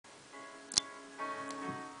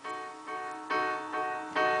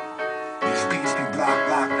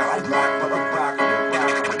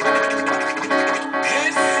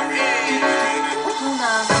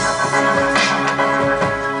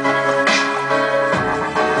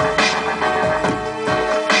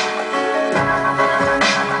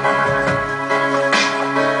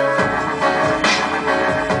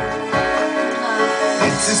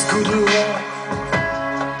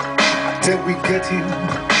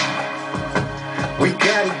We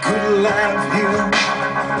got a good life here.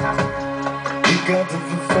 We got to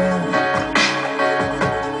be fun.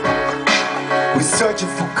 We're searching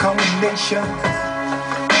for combinations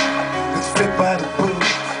that fit by the book.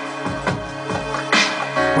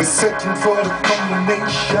 We're searching for the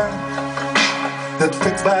combination that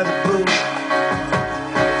fits by the book.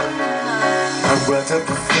 I'd rather have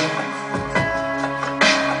a friend,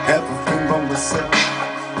 everything by myself.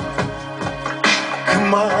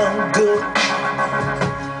 Come on, girl,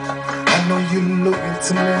 I know you're looking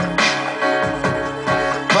to me,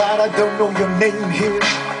 but I don't know your name here.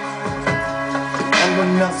 I know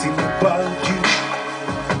nothing about you.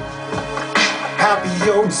 I'll be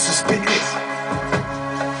always suspicious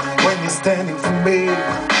when you're standing for me.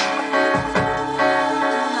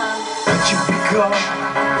 But you become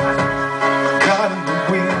caught in the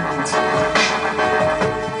wind.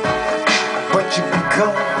 But you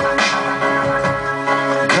become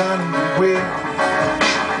caught in the wind.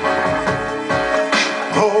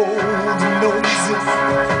 Oh, the noises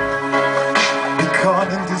be caught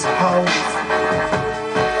in this house.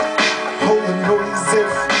 Oh, the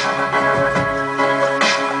noises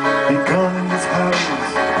be caught in this house.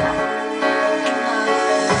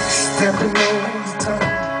 Stepping all the time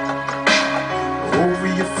over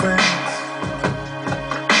your friends.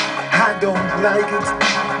 I don't like it,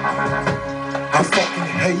 I fucking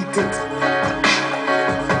hate it.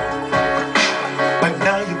 But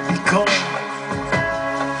now you become,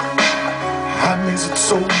 I miss it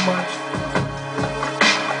so much.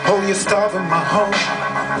 Oh, you're starving my home,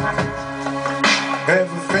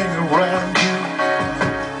 everything around you.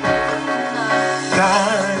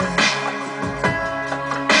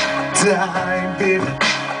 Die, baby,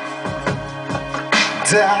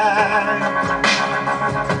 die,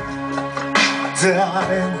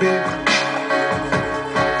 baby.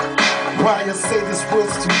 Why I say these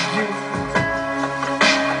words to you?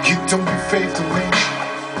 You don't be fair to me.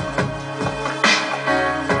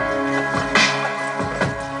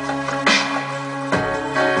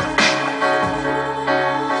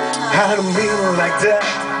 I don't mean it like that.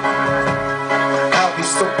 I'll be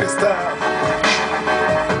so pissed off.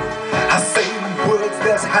 I say words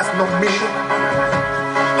that has no meaning.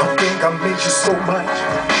 I think I made you so much.